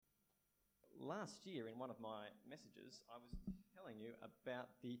Last year, in one of my messages, I was telling you about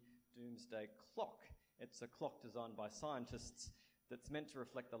the doomsday clock. It's a clock designed by scientists that's meant to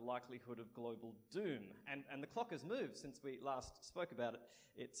reflect the likelihood of global doom. And the clock has moved since we last spoke about it.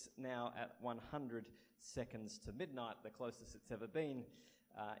 It's now at 100 seconds to midnight, the closest it's ever been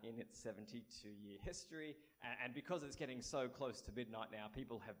in its 72-year history. And because it's getting so close to midnight now,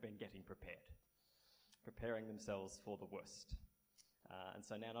 people have been getting preparing themselves for the worst. And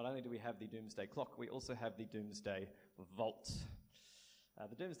so now not only do we have the doomsday clock, we also have the doomsday vault.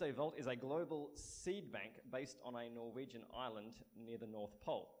 The Doomsday Vault is a global seed bank based on a Norwegian island near the North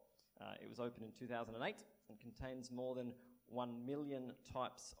Pole. It was opened in 2008 and contains more than 1 million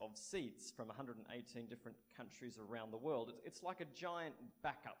types of seeds from 118 different countries around the world. It's like a giant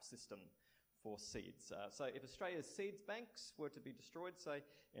backup system for seeds. So if Australia's seeds banks were to be destroyed, say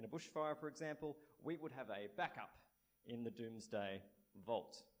in a bushfire, for example, we would have a backup in the Doomsday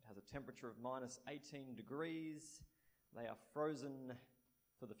Vault. It has a temperature of minus 18 degrees. They are frozen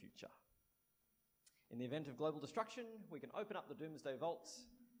for the future. In the event of global destruction, we can open up the Doomsday Vault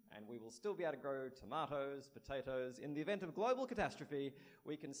and we will still be able to grow tomatoes, potatoes. In the event of global catastrophe,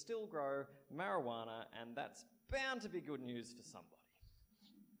 we can still grow marijuana, and that's bound to be good news for somebody.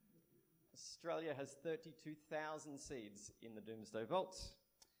 Australia has 32,000 seeds in the Doomsday Vault.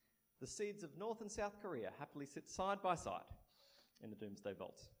 The seeds of North and South Korea happily sit side by side in the Doomsday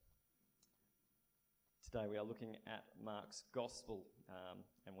Vault. Today we are looking at Mark's Gospel,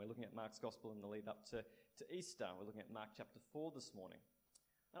 and we're looking at Mark's Gospel in the lead up to Easter. We're looking at Mark chapter 4 this morning.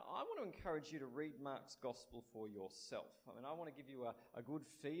 Now, I want to encourage you to read Mark's Gospel for yourself. I want to give you a good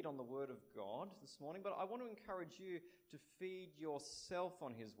feed on the Word of God this morning, but I want to encourage you to feed yourself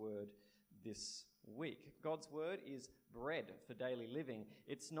on His Word this week. God's Word is bread for daily living.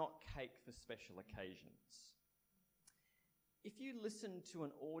 It's not cake for special occasions. If you listened to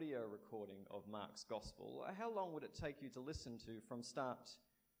an audio recording of Mark's Gospel, how long would it take you to listen to from start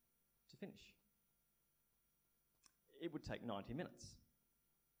to finish? It would take 90 minutes.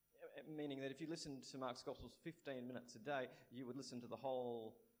 Meaning that if you listened to Mark's Gospel 15 minutes a day, you would listen to the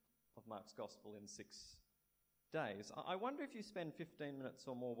whole of Mark's Gospel in 6 days. I wonder if you spend 15 minutes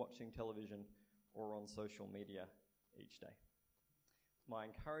or more watching television or on social media each day. My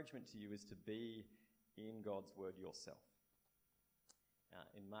encouragement to you is to be in God's Word yourself.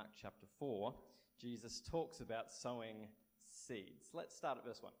 In Mark chapter 4, Jesus talks about sowing seeds. Let's start at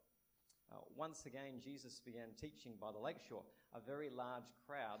verse 1. Once again, Jesus began teaching by the lakeshore. A very large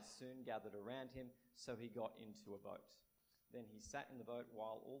crowd soon gathered around him, so he got into a boat. Then he sat in the boat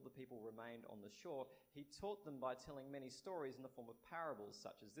while all the people remained on the shore. He taught them by telling many stories in the form of parables,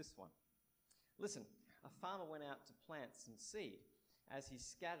 such as this one. Listen, a farmer went out to plant some seed. As he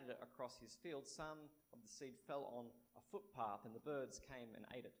scattered it across his field, some of the seed fell on a footpath and the birds came and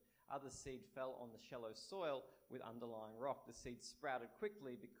ate it. Other seed fell on the shallow soil with underlying rock. The seed sprouted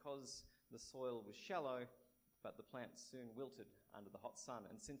quickly because the soil was shallow, but the plant soon wilted under the hot sun,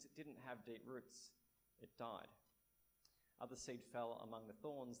 and since it didn't have deep roots, it died. Other seed fell among the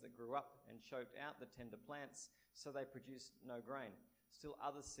thorns that grew up and choked out the tender plants, so they produced no grain. Still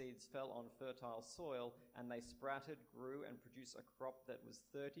other seeds fell on fertile soil, and they sprouted, grew, and produced a crop that was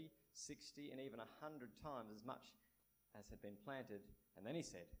 30, 60, and even 100 times as much as had been planted. And then he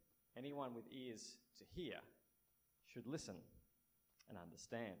said, anyone with ears to hear should listen and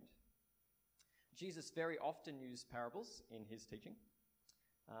understand. Jesus very often used parables in his teaching.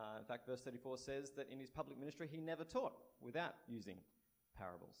 In fact, verse 34 says that in his public ministry he never taught without using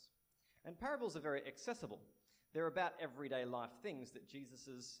parables. And parables are very accessible. They're about everyday life things that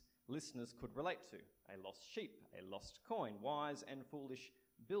Jesus' listeners could relate to. A lost sheep, a lost coin, wise and foolish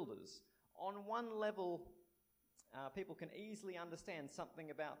builders. On one level, people can easily understand something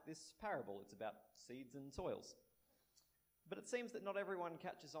about this parable. It's about seeds and soils. But it seems that not everyone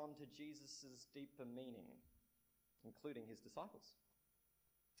catches on to Jesus' deeper meaning, including his disciples.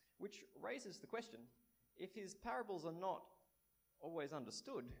 Which raises the question, if his parables are not always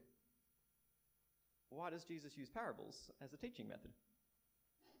understood, why does Jesus use parables as a teaching method?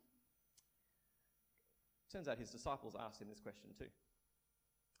 Turns out his disciples asked him this question too.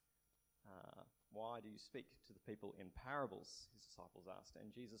 Why do you speak to the people in parables? His disciples asked.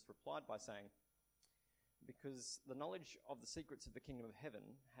 And Jesus replied by saying, because the knowledge of the secrets of the kingdom of heaven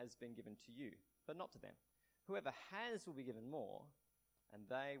has been given to you, but not to them. Whoever has will be given more, and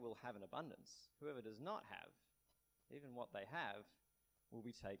they will have an abundance. Whoever does not have, even what they have, will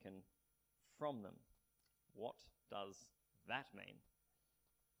be taken from them. What does that mean?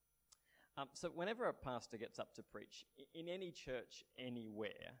 So whenever a pastor gets up to preach, in any church,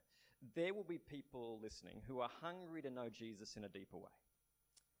 anywhere, there will be people listening who are hungry to know Jesus in a deeper way.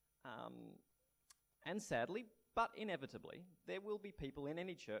 And sadly, but inevitably, there will be people in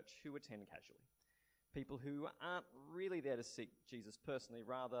any church who attend casually. People who aren't really there to seek Jesus personally,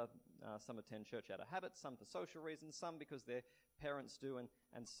 rather some attend church out of habit, some for social reasons, some because their parents do,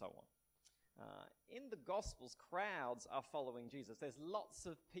 and so on. In the Gospels, crowds are following Jesus. There's lots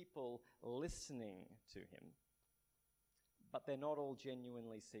of people listening to him, but they're not all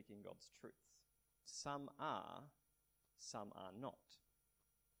genuinely seeking God's truth. Some are not.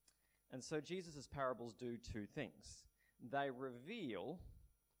 And so Jesus' parables do two things. They reveal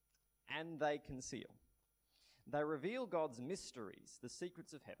and they conceal. They reveal God's mysteries, the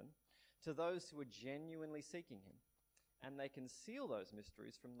secrets of heaven, to those who are genuinely seeking him. And they conceal those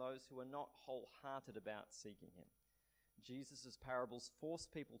mysteries from those who are not wholehearted about seeking him. Jesus' parables force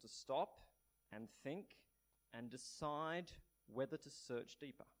people to stop and think and decide whether to search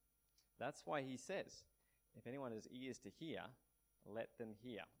deeper. That's why he says, if anyone has ears to hear, let them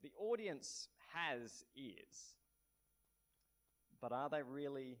hear. The audience has ears. But are they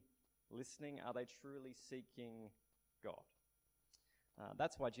really listening? Are they truly seeking God?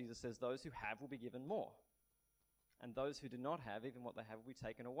 That's why Jesus says those who have will be given more. And those who do not have, even what they have, will be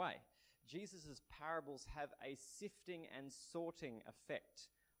taken away. Jesus' parables have a sifting and sorting effect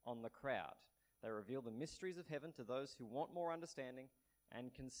on the crowd. They reveal the mysteries of heaven to those who want more understanding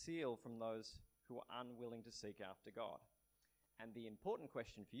and conceal from those who are unwilling to seek after God. And the important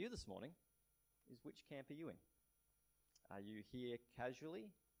question for you this morning is, which camp are you in? Are you here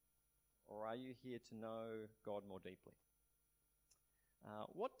casually, or are you here to know God more deeply?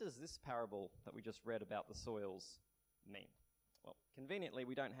 What does this parable that we just read about the soils mean? Well, conveniently,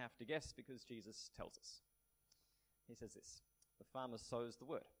 we don't have to guess because Jesus tells us. He says this: the farmer sows the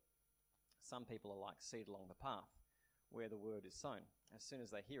word. Some people are like seed along the path where the word is sown. As soon as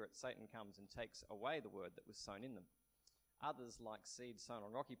they hear it, Satan comes and takes away the word that was sown in them. Others, like seed sown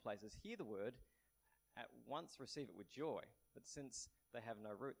on rocky places, hear the word, at once receive it with joy, but since they have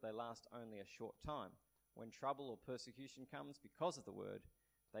no root, they last only a short time. When trouble or persecution comes because of the word,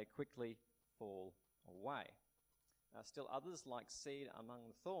 they quickly fall away. Still others, like seed among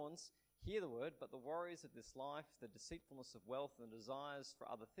the thorns, hear the word, but the worries of this life, the deceitfulness of wealth, and the desires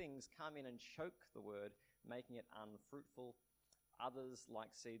for other things come in and choke the word, making it unfruitful. Others, like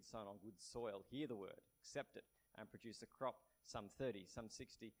seed sown on good soil, hear the word, accept it, and produce a crop, some 30, some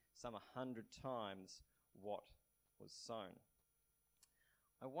 60, some 100 times what was sown.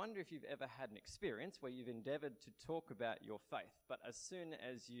 I wonder if you've ever had an experience where you've endeavoured to talk about your faith, but as soon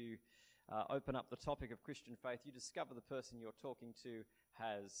as you open up the topic of Christian faith, you discover the person you're talking to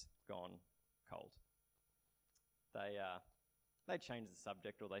has gone cold. They change the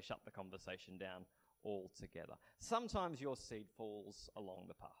subject, or they shut the conversation down altogether. Sometimes your seed falls along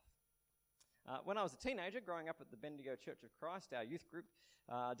the path. When I was a teenager, growing up at the Bendigo Church of Christ, our youth group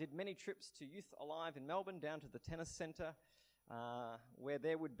did many trips to Youth Alive in Melbourne, down to the tennis centre, where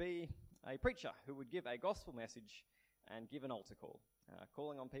there would be a preacher who would give a gospel message and give an altar call,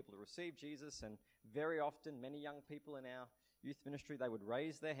 calling on people to receive Jesus. And very often, many young people in our youth ministry, they would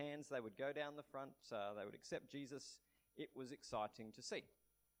raise their hands, they would go down the front, they would accept Jesus. It was exciting to see.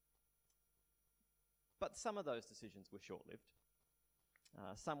 But some of those decisions were short-lived.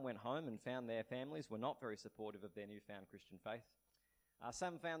 Some went home and found their families were not very supportive of their newfound Christian faith.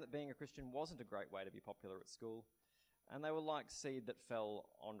 Some found that being a Christian wasn't a great way to be popular at school, and they were like seed that fell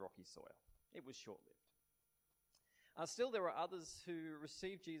on rocky soil. It was short-lived. Still, there were others who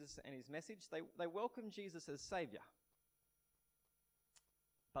received Jesus and his message. They welcomed Jesus as Saviour,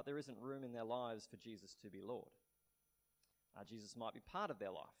 but there isn't room in their lives for Jesus to be Lord. Jesus might be part of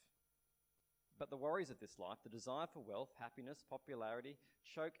their life, but the worries of this life, the desire for wealth, happiness, popularity,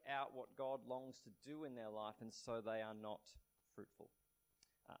 choke out what God longs to do in their life, and so they are not fruitful.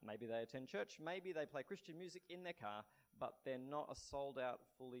 Maybe they attend church, maybe they play Christian music in their car, but they're not a sold-out,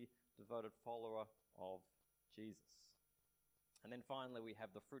 fully devoted follower of Jesus. And then finally, we have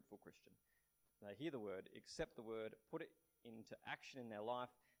the fruitful Christian. They hear the word, accept the word, put it into action in their life.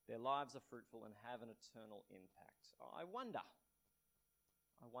 Their lives are fruitful and have an eternal impact. I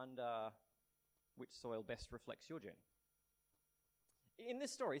wonder which soil best reflects your journey. In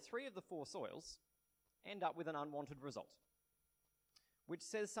this story, 3 of the 4 soils end up with an unwanted result, which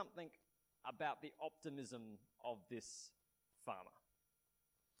says something about the optimism of this farmer.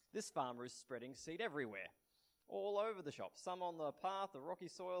 This farmer is spreading seed everywhere, all over the shop, some on the path, the rocky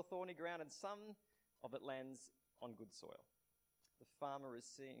soil, thorny ground, and some of it lands on good soil. The farmer is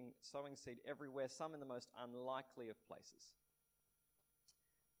sowing seed everywhere, some in the most unlikely of places.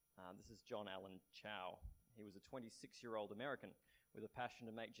 This is John Allen Chow. He was a 26-year-old American with a passion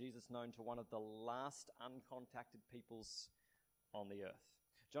to make Jesus known to one of the last uncontacted peoples on the earth.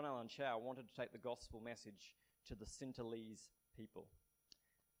 John Allen Chow wanted to take the gospel message to the Sinhalese people.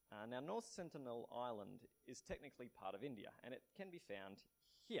 Now, North Sentinel Island is technically part of India, and it can be found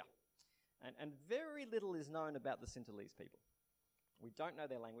here. And very little is known about the Sinhalese people. We don't know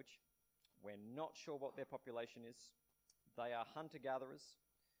their language. We're not sure what their population is. They are hunter-gatherers.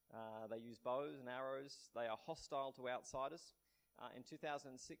 They use bows and arrows. They are hostile to outsiders. In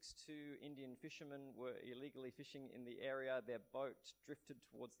 2006, 2 Indian fishermen were illegally fishing in the area. Their boat drifted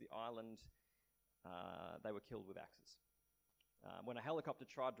towards the island. They were killed with axes. When a helicopter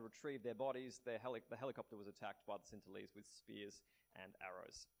tried to retrieve their bodies, the helicopter was attacked by the Sinhalese with spears and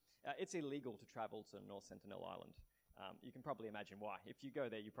arrows. It's illegal to travel to North Sentinel Island. You can probably imagine why. If you go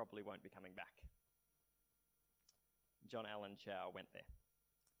there, you probably won't be coming back. John Allen Chow went there.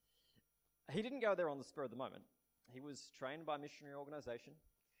 He didn't go there on the spur of the moment. He was trained by a missionary organisation.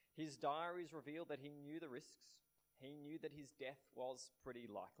 His diaries revealed that he knew the risks. He knew that his death was pretty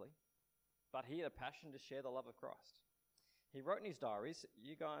likely. But he had a passion to share the love of Christ. He wrote in his diaries,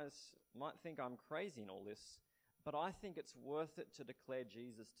 "You guys might think I'm crazy in all this, but I think it's worth it to declare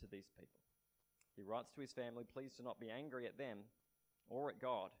Jesus to these people." He writes to his family, "Please do not be angry at them or at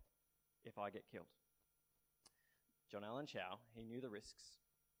God if I get killed." John Allen Chow, he knew the risks,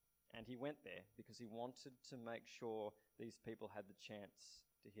 and he went there because he wanted to make sure these people had the chance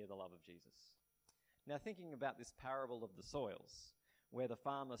to hear the love of Jesus. Now, thinking about this parable of the soils, where the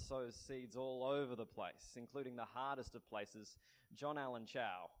farmer sows seeds all over the place, including the hardest of places, John Allen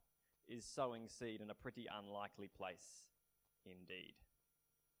Chow is sowing seed in a pretty unlikely place indeed.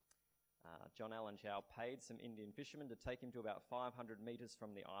 John Allen Chow paid some Indian fishermen to take him to about 500 metres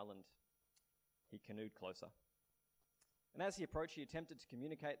from the island. He canoed closer. And as he approached, he attempted to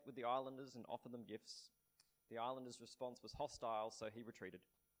communicate with the islanders and offer them gifts. The islanders' response was hostile, so he retreated.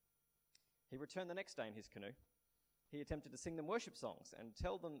 He returned the next day in his canoe. He attempted to sing them worship songs and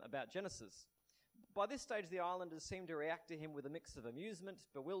tell them about Genesis. By this stage, the islanders seemed to react to him with a mix of amusement,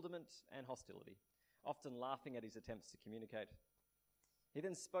 bewilderment, and hostility, often laughing at his attempts to communicate. He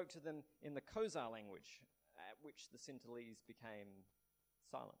then spoke to them in the Khozar language, at which the Sinhalese became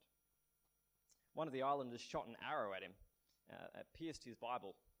silent. One of the islanders shot an arrow at him. It pierced his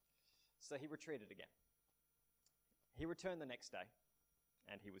Bible, so he retreated again. He returned the next day,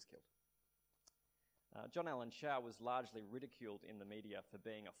 and he was killed. John Allen Chow was largely ridiculed in the media for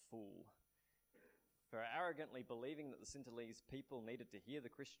being a fool, for arrogantly believing that the Sinhalese people needed to hear the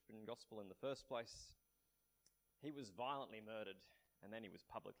Christian gospel in the first place. He was violently murdered, and then he was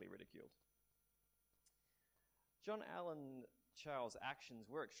publicly ridiculed. John Allen Chow's actions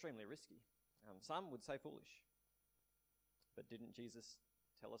were extremely risky. Some would say foolish. But didn't Jesus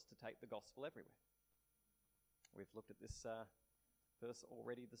tell us to take the gospel everywhere? We've looked at this verse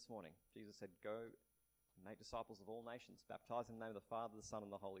already this morning. Jesus said, "Go and make disciples of all nations, baptize in the name of the Father, the Son,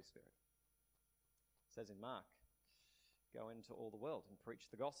 and the Holy Spirit." It says in Mark, "Go into all the world and preach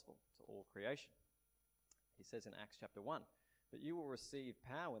the gospel to all creation." He says in Acts chapter 1, "But you will receive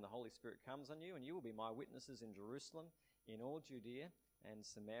power when the Holy Spirit comes on you, and you will be my witnesses in Jerusalem, in all Judea and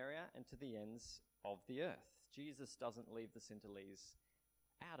Samaria, and to the ends of the earth." Jesus doesn't leave the Sinhalese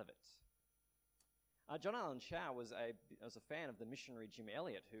out of it. John Allen Chow was a fan of the missionary Jim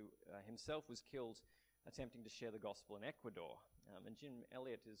Elliot, who himself was killed attempting to share the gospel in Ecuador. And Jim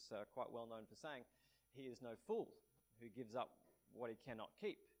Elliot is quite well known for saying, "He is no fool who gives up what he cannot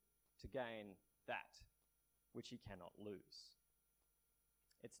keep to gain that which he cannot lose."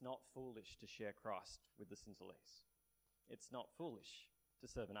 It's not foolish to share Christ with the Sinhalese. It's not foolish to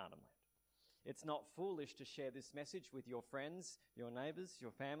serve in Arnhem Land. It's not foolish to share this message with your friends, your neighbours,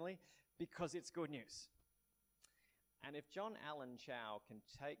 your family, because it's good news. And if John Allen Chow can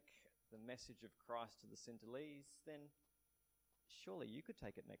take the message of Christ to the Sinhalese, then surely you could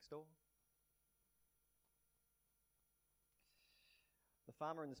take it next door. The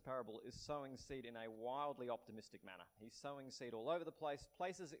farmer in this parable is sowing seed in a wildly optimistic manner. He's sowing seed all over the place,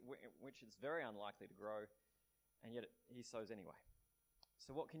 places in which it's very unlikely to grow, and yet he sows anyway.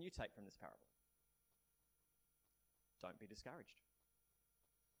 So what can you take from this parable? Don't be discouraged.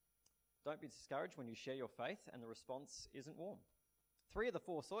 Don't be discouraged when you share your faith and the response isn't warm. 3 of the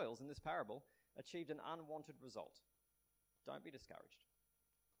 4 soils in this parable achieved an unwanted result. Don't be discouraged.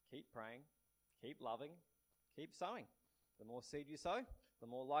 Keep praying, keep loving, keep sowing. The more seed you sow, the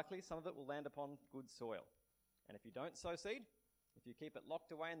more likely some of it will land upon good soil. And if you don't sow seed, if you keep it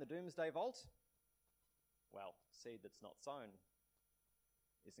locked away in the doomsday vault, well, seed that's not sown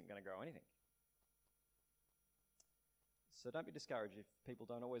isn't going to grow anything. So don't be discouraged if people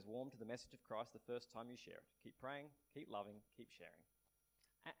don't always warm to the message of Christ the first time you share it. Keep praying, keep loving, keep sharing.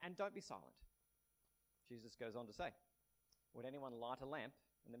 And don't be silent. Jesus goes on to say, "Would anyone light a lamp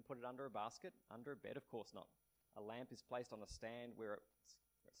and then put it under a basket, under a bed? Of course not. A lamp is placed on a stand where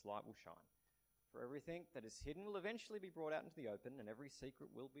its light will shine. For everything that is hidden will eventually be brought out into the open, and every secret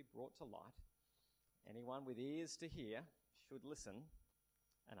will be brought to light. Anyone with ears to hear should listen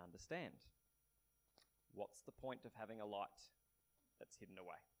and understand. What's the point of having a light that's hidden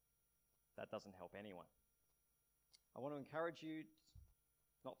away? That doesn't help anyone. I want to encourage you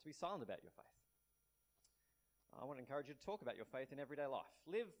not to be silent about your faith. I want to encourage you to talk about your faith in everyday life.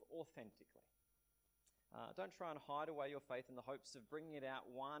 Live authentically. Don't try and hide away your faith in the hopes of bringing it out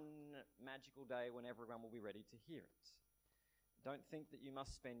one magical day when everyone will be ready to hear it. Don't think that you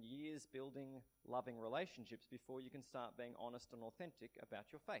must spend years building loving relationships before you can start being honest and authentic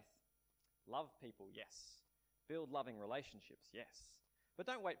about your faith. Love people, yes. Build loving relationships, yes. But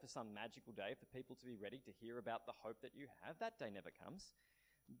don't wait for some magical day for people to be ready to hear about the hope that you have. That day never comes.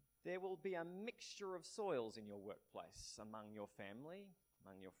 There will be a mixture of soils in your workplace, among your family,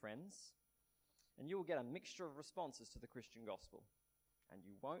 among your friends, and you will get a mixture of responses to the Christian gospel, and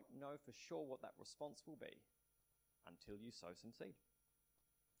you won't know for sure what that response will be until you sow some seed.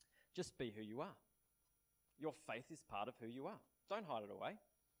 Just be who you are. Your faith is part of who you are. Don't hide it away,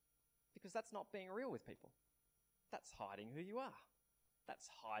 because that's not being real with people. That's hiding who you are. That's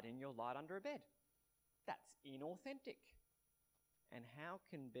hiding your light under a bed. That's inauthentic. And how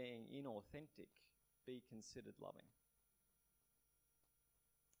can being inauthentic be considered loving?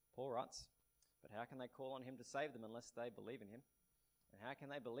 Paul writes, but how can they call on him to save them unless they believe in him? And how can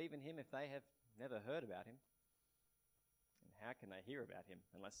they believe in him if they have never heard about him? And how can they hear about him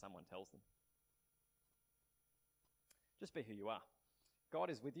unless someone tells them? Just be who you are. God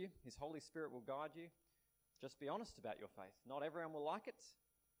is with you. His Holy Spirit will guide you. Just be honest about your faith. Not everyone will like it,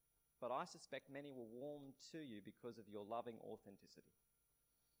 but I suspect many will warm to you because of your loving authenticity.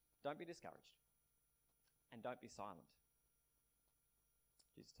 Don't be discouraged, and don't be silent.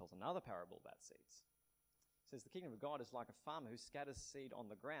 Jesus tells another parable about seeds. He says, the kingdom of God is like a farmer who scatters seed on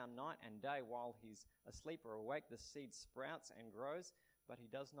the ground night and day while he's asleep or awake. The seed sprouts and grows, but he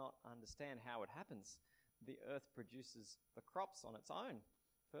does not understand how it happens. The earth produces the crops on its own.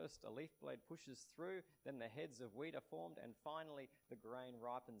 First, a leaf blade pushes through, then the heads of wheat are formed, and finally the grain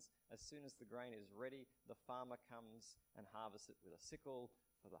ripens. As soon as the grain is ready, the farmer comes and harvests it with a sickle,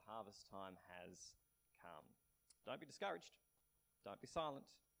 for the harvest time has come. Don't be discouraged. Don't be silent.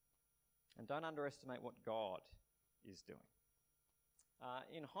 And don't underestimate what God is doing.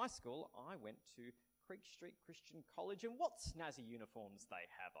 In high school, I went to Creek Street Christian College, and what snazzy uniforms they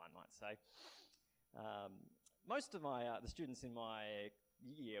have, I might say. Most of the students in my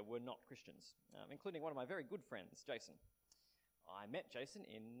year were not Christians, including one of my very good friends, Jason. I met Jason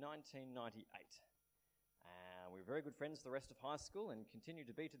in 1998. We were very good friends the rest of high school and continue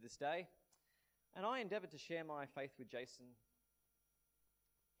to be to this day. And I endeavoured to share my faith with Jason.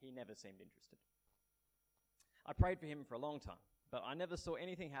 He never seemed interested. I prayed for him for a long time, but I never saw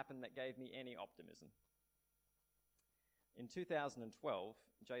anything happen that gave me any optimism. In 2012,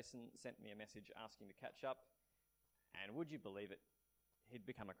 Jason sent me a message asking to catch up, and would you believe it, he'd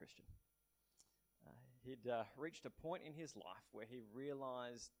become a Christian. He'd reached a point in his life where he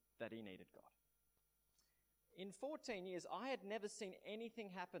realised that he needed God. In 14 years, I had never seen anything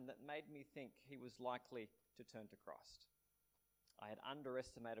happen that made me think he was likely to turn to Christ. I had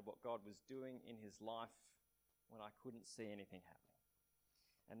underestimated what God was doing in his life when I couldn't see anything happening.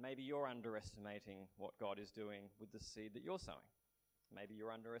 And maybe you're underestimating what God is doing with the seed that you're sowing. Maybe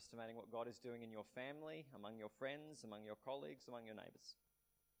you're underestimating what God is doing in your family, among your friends, among your colleagues, among your neighbours.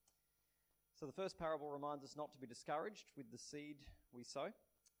 So the first parable reminds us not to be discouraged with the seed we sow.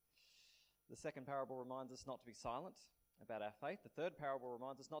 The second parable reminds us not to be silent about our faith. The third parable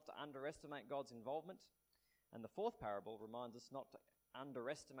reminds us not to underestimate God's involvement. And the fourth parable reminds us not to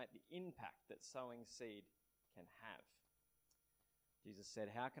underestimate the impact that sowing seed can have. Jesus said,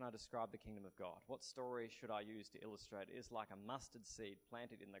 how can I describe the kingdom of God? What story should I use to illustrate? It is like a mustard seed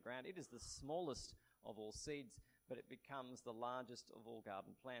planted in the ground. It is the smallest of all seeds, but it becomes the largest of all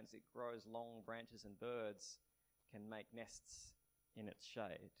garden plants. It grows long branches and birds can make nests in its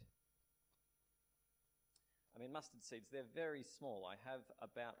shade. I mean, mustard seeds, they're very small. I have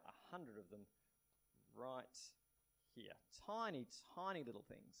about 100 of them right here. Tiny, tiny little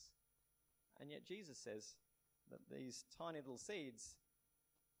things. And yet Jesus says that these tiny little seeds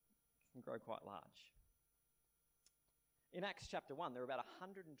can grow quite large. In Acts chapter 1, there are about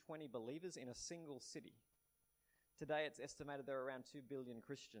 120 believers in a single city. Today, it's estimated there are around 2 billion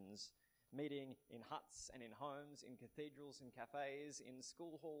Christians meeting in huts and in homes, in cathedrals, in cafes, in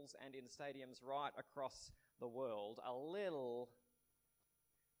school halls and in stadiums right across the world. A little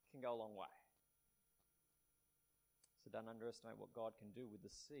can go a long way. So So don't underestimate what God can do with the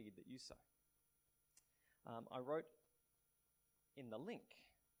seed that you sow. I wrote in the link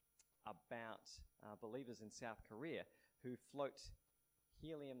about believers in South Korea who float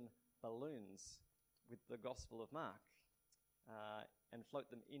helium balloons with the Gospel of Mark and float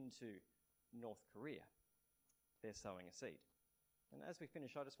them into North Korea. They're sowing a seed. And as we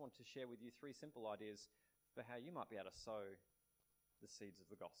finish, I just want to share with you 3 simple ideas for how you might be able to sow the seeds of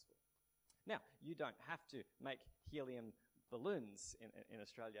the gospel. Now, you don't have to make helium balloons in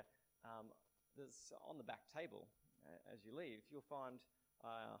Australia. There's on the back table, as you leave, you'll find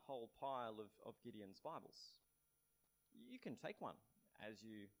a whole pile of Gideon's Bibles. You can take one as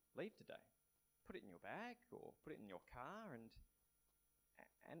you leave today. Put it in your bag or put it in your car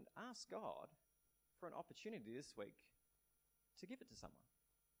and ask God for an opportunity this week to give it to someone.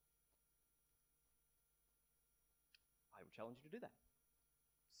 I would challenge you to do that.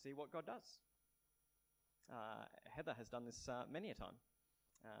 See what God does. Heather has done this many a time,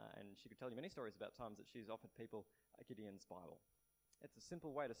 and she could tell you many stories about times that she's offered people a Gideon's Bible. It's a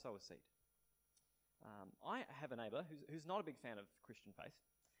simple way to sow a seed. I have a neighbour who's not a big fan of Christian faith,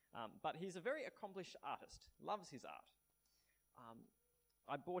 but he's a very accomplished artist, loves his art.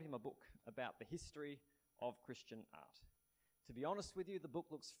 I bought him a book about the history of Christian art. To be honest with you, the book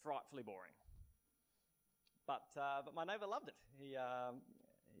looks frightfully boring. But my neighbour loved it.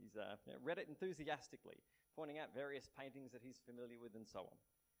 He's read it enthusiastically, pointing out various paintings that he's familiar with and so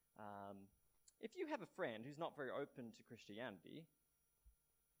on. If you have a friend who's not very open to Christianity,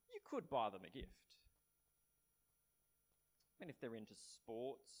 you could buy them a gift. I mean, if they're into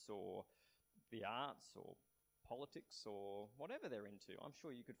sports or the arts or politics or whatever they're into, I'm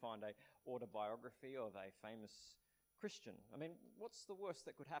sure you could find an autobiography of a famous Christian. I mean, what's the worst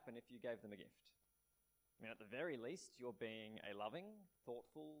that could happen if you gave them a gift? I mean, at the very least, you're being a loving,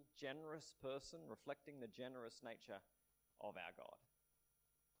 thoughtful, generous person, reflecting the generous nature of our God.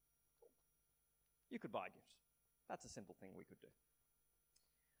 You could buy a gift. That's a simple thing we could do.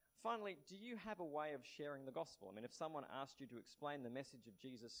 Finally, do you have a way of sharing the gospel? I mean, if someone asked you to explain the message of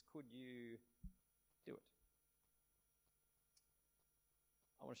Jesus, could you do it?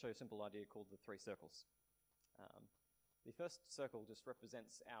 I want to show you a simple idea called the 3 circles. The first circle just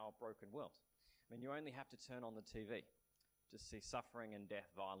represents our broken world. I mean, you only have to turn on the TV to see suffering and death,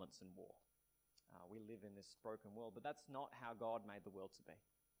 violence and war. We live in this broken world, but that's not how God made the world to be.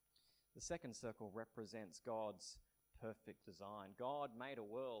 The second circle represents God's perfect design. God made a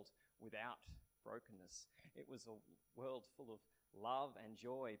world without brokenness. It was a world full of love and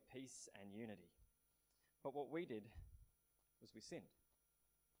joy, peace and unity. But what we did was we sinned.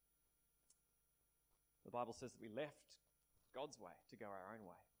 The Bible says that we left God's way to go our own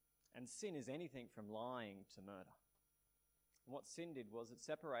way. And sin is anything from lying to murder. And what sin did was it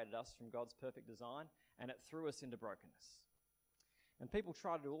separated us from God's perfect design and it threw us into brokenness. And people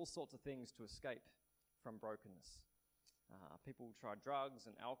try to do all sorts of things to escape from brokenness. People try drugs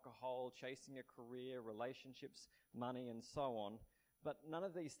and alcohol, chasing a career, relationships, money and so on. But none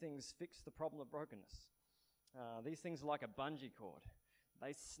of these things fix the problem of brokenness. These things are like a bungee cord.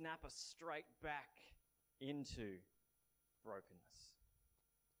 They snap us straight back into brokenness.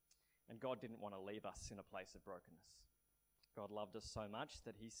 And God didn't want to leave us in a place of brokenness. God loved us so much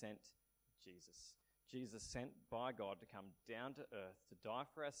that he sent Jesus. Jesus sent by God to come down to earth to die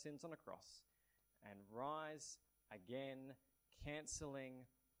for our sins on a cross and rise again, cancelling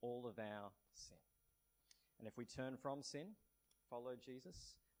all of our sin. And if we turn from sin, follow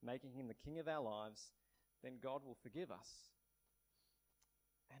Jesus, making him the King of our lives, then God will forgive us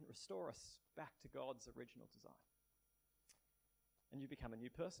and restore us back to God's original design. And you become a new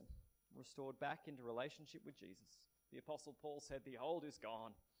person, restored back into relationship with Jesus. The Apostle Paul said, "The old is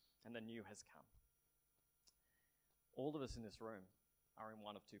gone and the new has come." All of us in this room are in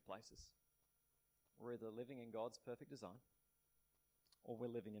one of 2 places. We're either living in God's perfect design or we're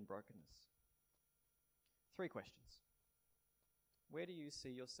living in brokenness. 3 questions. Where do you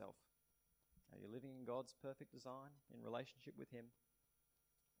see yourself? Are you living in God's perfect design, in relationship with him?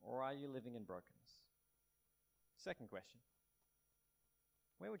 Or are you living in brokenness? Second question.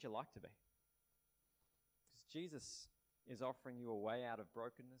 Where would you like to be? Because Jesus is offering you a way out of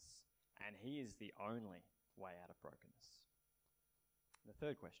brokenness, and he is the only way out of brokenness. And the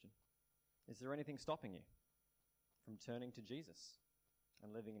third question. Is there anything stopping you from turning to Jesus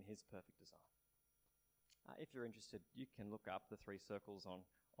and living in his perfect design? If you're interested, you can look up the 3 circles on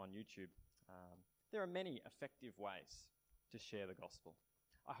YouTube. There are many effective ways to share the gospel.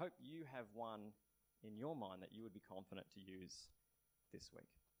 I hope you have one in your mind that you would be confident to use this week.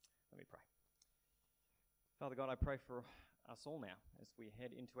 Let me pray. Father God, I pray for us all now as we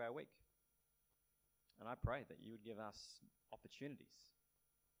head into our week. And I pray that you would give us opportunities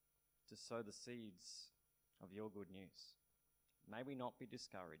to sow the seeds of your good news. May we not be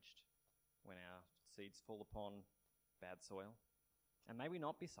discouraged when our seeds fall upon bad soil. And may we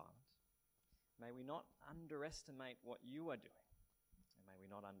not be silent. May we not underestimate what you are doing. And may we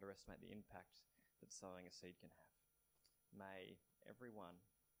not underestimate the impact that sowing a seed can have. May everyone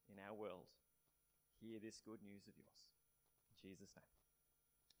in our world hear this good news of yours. In Jesus' name,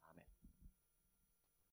 amen.